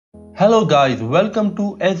Hello guys, welcome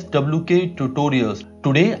to SWK Tutorials.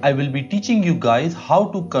 Today I will be teaching you guys how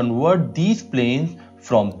to convert these planes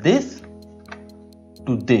from this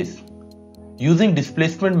to this using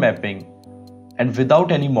displacement mapping and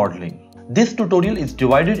without any modeling. This tutorial is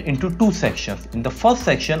divided into two sections. In the first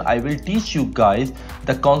section I will teach you guys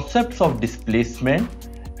the concepts of displacement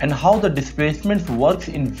and how the displacement works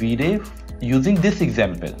in Vray using this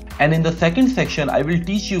example. And in the second section I will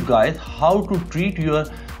teach you guys how to treat your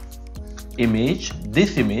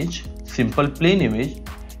this image, simple plain image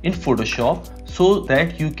in Photoshop so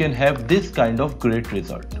that you can have this kind of great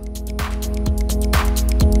result.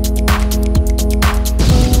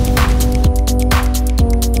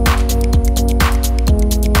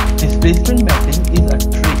 Displacement mapping is a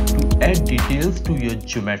trick to add details to your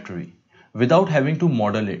geometry without having to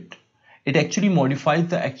model it. It actually modifies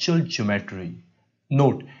the actual geometry.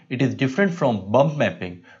 Note, it is different from bump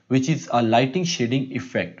mapping, which is a lighting shading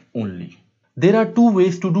effect only. There are two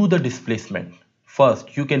ways to do the displacement.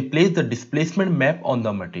 First, you can place the displacement map on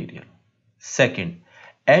the material. Second,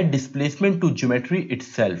 add displacement to geometry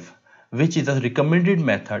itself, which is a recommended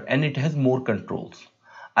method and it has more controls.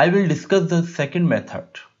 I will discuss the second method.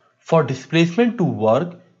 For displacement to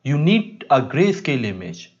work, you need a grayscale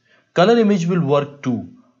image. Color image will work too,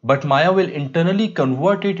 but Maya will internally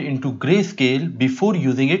convert it into grayscale before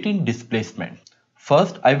using it in displacement.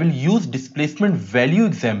 First, I will use displacement value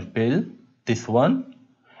example, this one,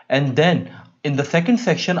 and then in the second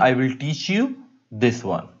section I will teach you this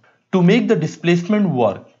one. To make the displacement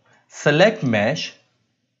work, select mesh,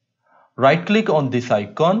 right click on this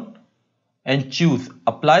icon and choose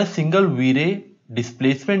apply single Vray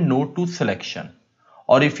displacement node to selection,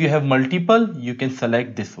 or if you have multiple you can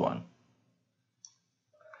select this one.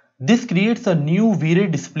 This creates a new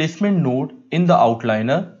Vray displacement node in the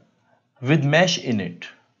outliner with mesh in it.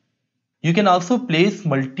 You can also place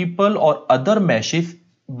multiple or other meshes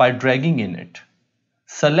by dragging in it.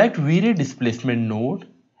 Select Vray displacement node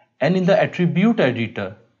and in the attribute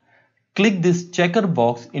editor, click this checker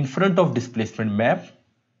box in front of displacement map,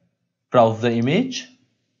 browse the image.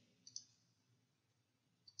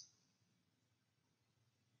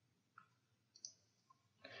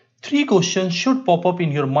 Three questions should pop up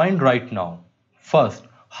in your mind right now. First,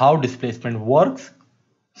 how displacement works.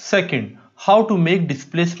 Second, how to make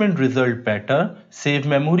displacement result better, save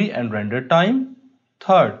memory and render time.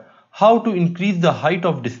 Third, how to increase the height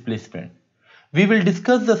of displacement. We will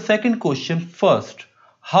discuss the second question first,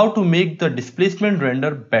 how to make the displacement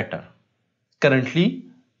render better. Currently,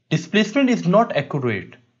 displacement is not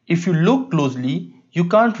accurate. If you look closely, you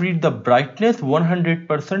can't read the brightness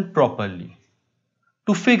 100% properly.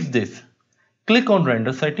 To fix this, click on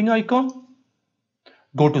render setting icon,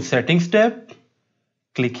 go to settings tab,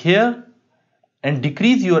 click here and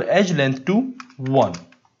decrease your edge length to 1.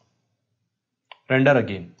 Render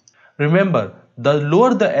again. Remember, the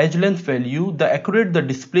lower the edge length value, the accurate the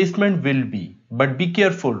displacement will be, but be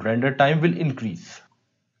careful, render time will increase.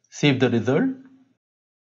 Save the result.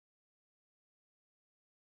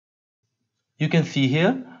 You can see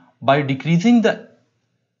here, by decreasing the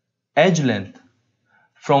edge length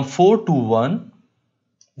from 4 to 1,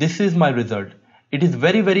 this is my result. It is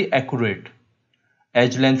very accurate.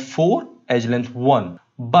 Edge length 4, edge length 1.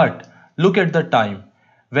 But look at the time.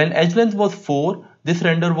 When edge length was 4, this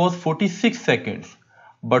render was 46 seconds.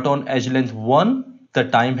 But on edge length 1, the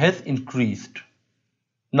time has increased.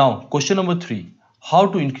 Now, question number 3. How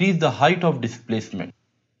to increase the height of displacement?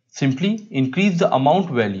 Simply increase the amount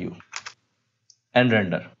value and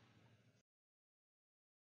render.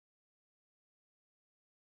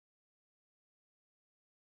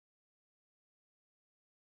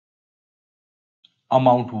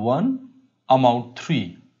 Amount 1, amount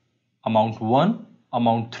 3, amount 1,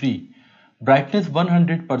 amount 3. Brightness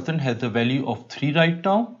 100% has a value of 3 right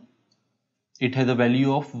now. It has a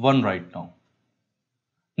value of 1 right now.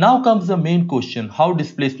 Now comes the main question, how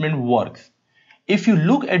displacement works. If you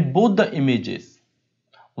look at both the images,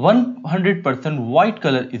 100% white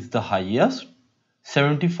color is the highest,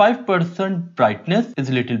 75% brightness is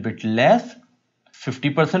a little bit less,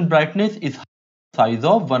 50% brightness is size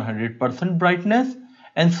of 100% brightness,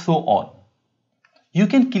 and so on. You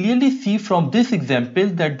can clearly see from this example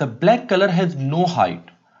that the black color has no height.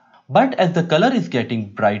 But as the color is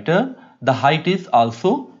getting brighter, the height is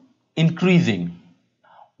also increasing.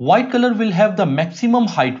 White color will have the maximum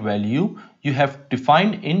height value you have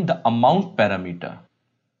defined in the amount parameter.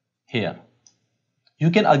 Here.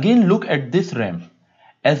 You can again look at this ramp.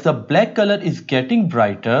 As the black color is getting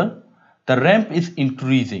brighter, the ramp is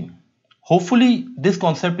increasing. Hopefully this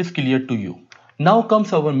concept is clear to you. Now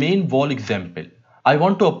comes our main wall example. I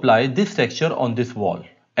want to apply this texture on this wall.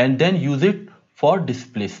 and then use it for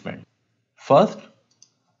displacement. First,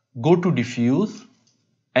 go to diffuse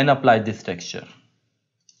and apply this texture.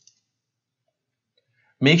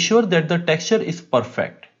 Make sure that the texture is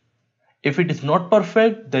perfect. If it is not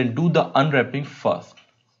perfect, then do the unwrapping first.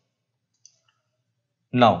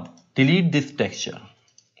 Now, delete this texture.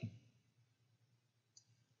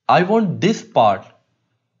 I want this part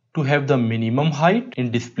to have the minimum height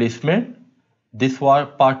in displacement, this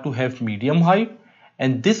part to have medium height,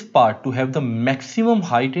 and this part to have the maximum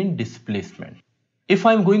height in displacement. If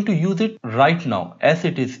I'm going to use it right now as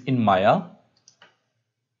it is in Maya,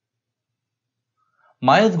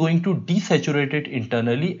 Maya is going to desaturate it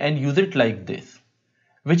internally and use it like this,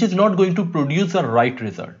 which is not going to produce the right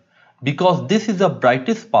result because this is the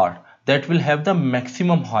brightest part that will have the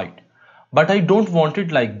maximum height. But I don't want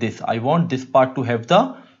it like this. I want this part to have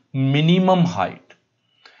the minimum height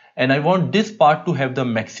and I want this part to have the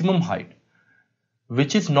maximum height,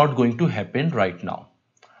 which is not going to happen right now.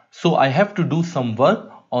 So I have to do some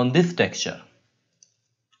work on this texture.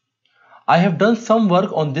 I have done some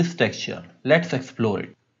work on this texture. Let's explore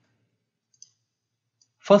it.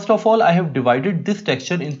 First of all, I have divided this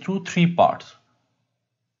texture into 3 parts.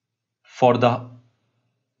 For the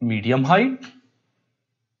medium height,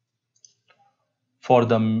 for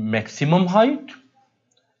the maximum height,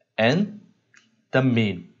 and the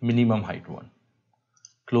minimum height one.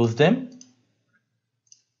 Close them.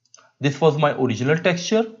 This was my original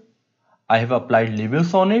texture. I have applied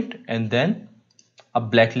labels on it and then a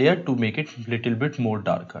black layer to make it a little bit more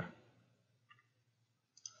darker.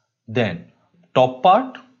 Then top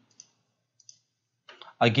part,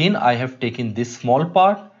 again I have taken this small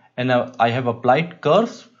part and I have applied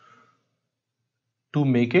curves to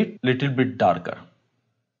make it a little bit darker.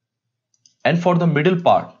 And for the middle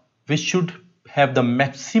part, which should have the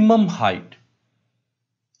maximum height,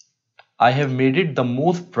 I have made it the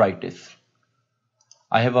most brightest.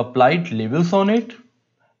 I have applied labels on it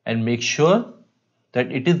and make sure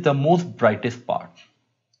that it is the most brightest part.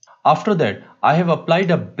 After that, I have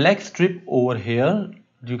applied a black strip over here.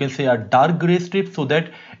 You can say a dark gray strip so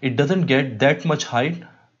that it doesn't get that much height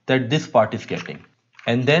that this part is getting.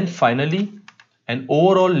 And then finally, an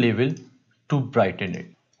overall label to brighten it.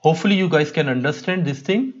 Hopefully you guys can understand this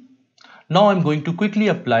thing. Now I'm going to quickly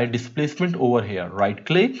apply displacement over here. Right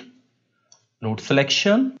click, node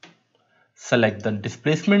selection, select the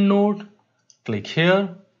displacement node, click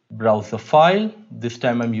here, browse the file. This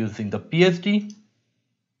time I'm using the PSD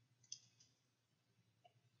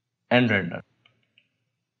and render.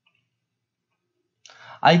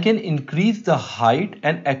 I can increase the height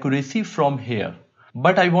and accuracy from here,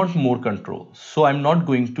 but I want more control, so I'm not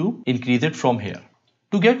going to increase it from here.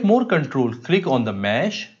 To get more control, click on the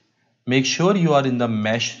mesh. Make sure you are in the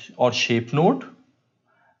mesh or shape node.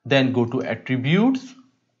 Then go to attributes,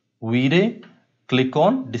 Vray, click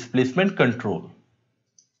on displacement control.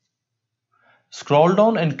 Scroll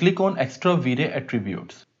down and click on extra Vray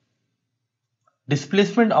attributes.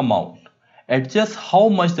 Displacement amount. Adjust how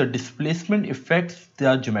much the displacement affects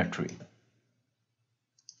the geometry.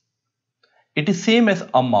 It is same as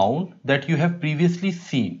amount that you have previously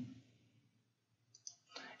seen.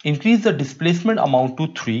 Increase the displacement amount to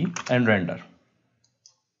 3 and render.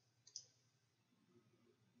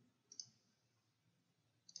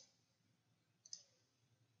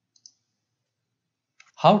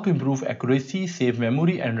 How to improve accuracy, save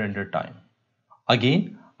memory and render time.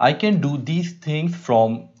 Again, I can do these things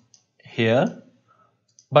from here,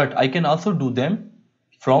 but I can also do them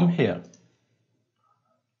from here.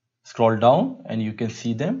 Scroll down and you can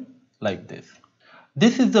see them like this.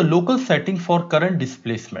 This is the local setting for current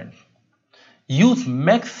displacement. Use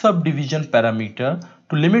max subdivision parameter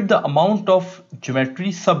to limit the amount of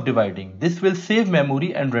geometry subdividing. This will save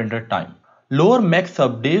memory and render time. Lower max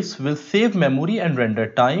subdivs will save memory and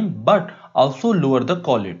render time, but also lower the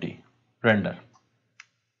quality. Render.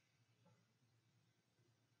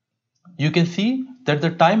 You can see that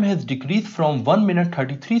the time has decreased from 1 minute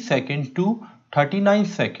 33 seconds to 39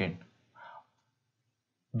 seconds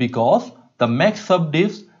because the max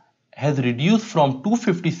subdivs has reduced from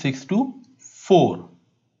 256 to 4.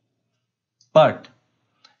 But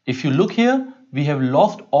if you look here, we have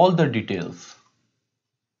lost all the details.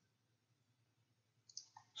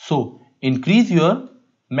 So increase your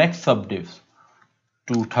max subdivs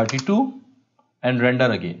to 32 and render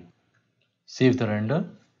again. Save the render.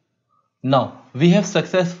 Now we have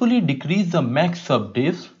successfully decreased the max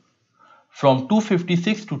subdivs from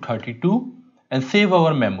 256 to 32 and save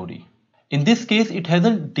our memory. In this case, it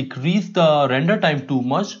hasn't decreased the render time too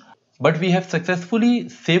much, but we have successfully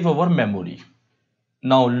saved our memory.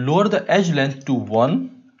 Now lower the edge length to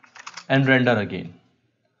 1 and render again.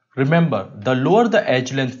 Remember, the lower the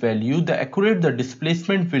edge length value, the accurate the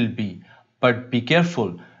displacement will be. But be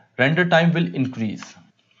careful, render time will increase.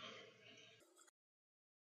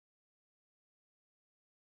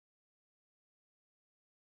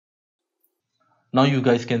 Now you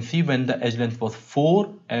guys can see when the edge length was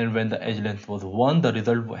 4 and when the edge length was 1, the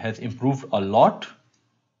result has improved a lot.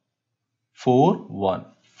 4, 1,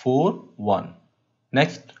 4, 1.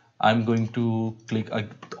 Next, I'm going to click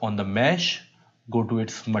on the mesh, go to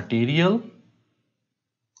its material,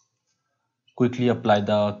 quickly apply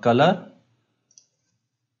the color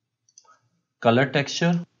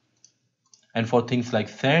texture, and for things like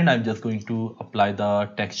sand, I'm just going to apply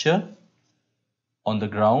the texture on the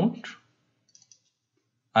ground.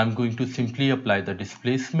 I'm going to simply apply the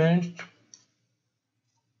displacement,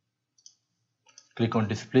 click on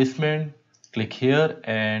displacement, click here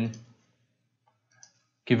and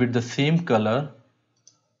give it the same color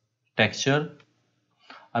texture.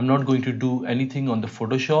 I'm not going to do anything on the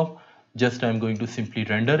Photoshop, just I'm going to simply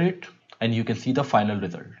render it and you can see the final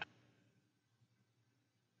result.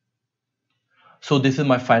 So this is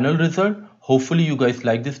my final result. Hopefully you guys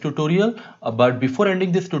like this tutorial, but before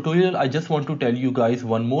ending this tutorial I just want to tell you guys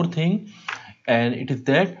one more thing, and it is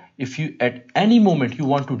that if you at any moment you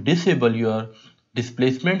want to disable your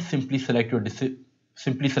displacement, simply select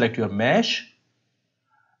your mesh,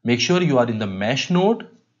 make sure you are in the mesh node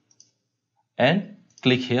and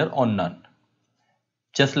click here on none.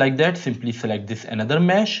 Just like that, simply select this another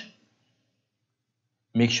mesh,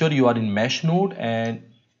 make sure you are in mesh node and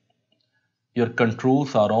your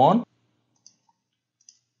controls are on.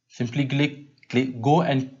 Simply go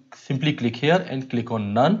and simply click here and click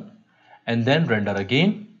on none and then render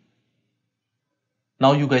again.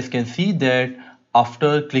 Now you guys can see that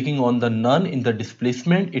after clicking on the none in the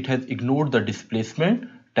displacement, it has ignored the displacement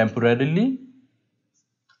temporarily.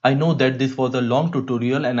 I know that this was a long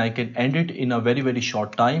tutorial and I can end it in a very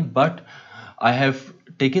short time, but I have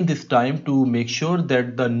taken this time to make sure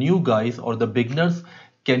that the new guys or the beginners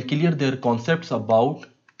can clear their concepts about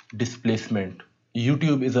displacement.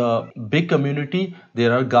 YouTube is a big community.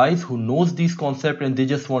 There are guys who knows these concepts and they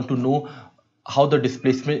just want to know how the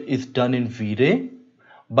displacement is done in Vray.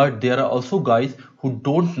 But there are also guys who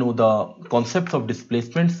don't know the concepts of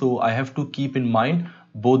displacement. So I have to keep in mind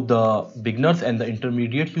both the beginners and the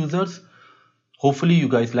intermediate users. Hopefully you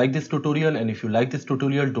guys like this tutorial, and if you like this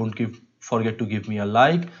tutorial, don't forget to give me a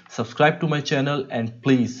like, subscribe to my channel, and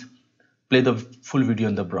please play the full video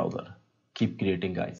in the browser. Keep creating, guys.